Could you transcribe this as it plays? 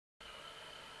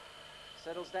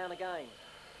settles down again.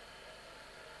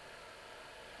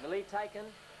 The lead taken,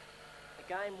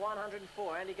 again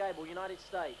 104, Andy Gable, United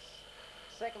States.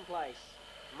 Second place,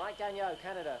 Mike Dagneau,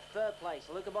 Canada. Third place,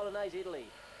 Luca Bolognese, Italy.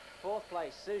 Fourth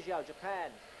place, Suzhou,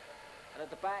 Japan. And at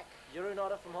the back, Jeroen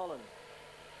Otter from Holland.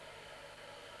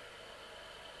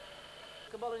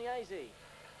 Luca Bolognese.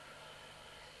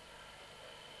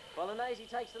 Bolognese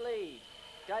takes the lead.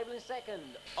 Gable in second.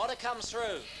 Otter comes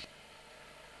through.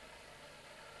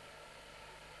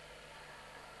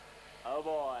 Oh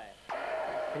boy.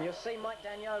 And you'll see Mike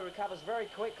Dagneau recovers very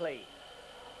quickly.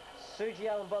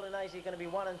 Suzhou and Bolognese are going to be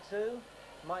 1 and 2.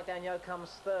 Mike Dagneau comes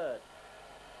third.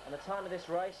 And the time of this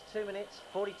race, 2 minutes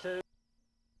 42.7.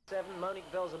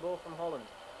 Monique Velzeboer from Holland.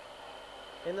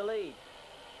 In the lead,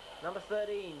 number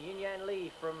 13, Yunyan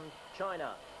Li from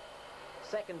China.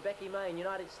 Second, Becky Main,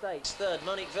 United States. Third,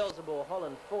 Monique Velzeboer,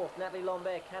 Holland. Fourth, Natalie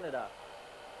Lambert, Canada.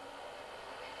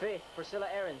 Fifth, Priscilla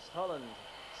Ernst, Holland.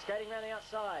 Skating around the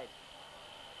outside.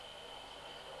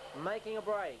 Making a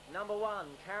break, number 1,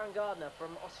 Karen Gardner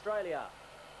from Australia.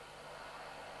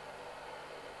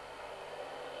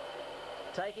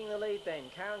 Taking the lead then,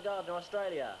 Karen Gardner,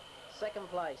 Australia. Second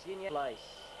place, Yinyan place.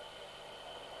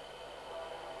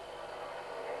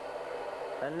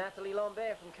 And Natalie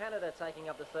Lambert from Canada taking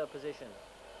up the third position.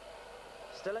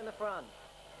 Still in the front,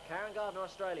 Karen Gardner,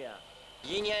 Australia.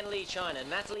 Yinyan Li, China.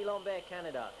 Natalie Lambert,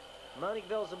 Canada. Monique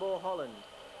Velzeboer, Holland.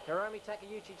 Hiromi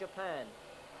Takeuchi, Japan.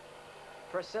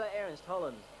 Priscilla Ernst,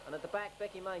 Holland. And at the back,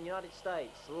 Becky Main, United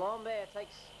States. Lambert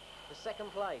takes the second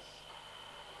place.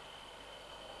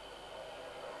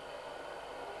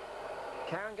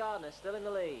 Karen Gardner still in the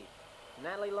lead.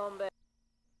 Natalie Lambert.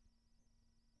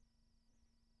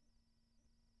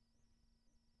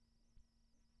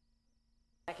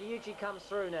 Takeuchi comes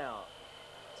through now.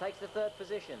 Takes the third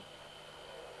position.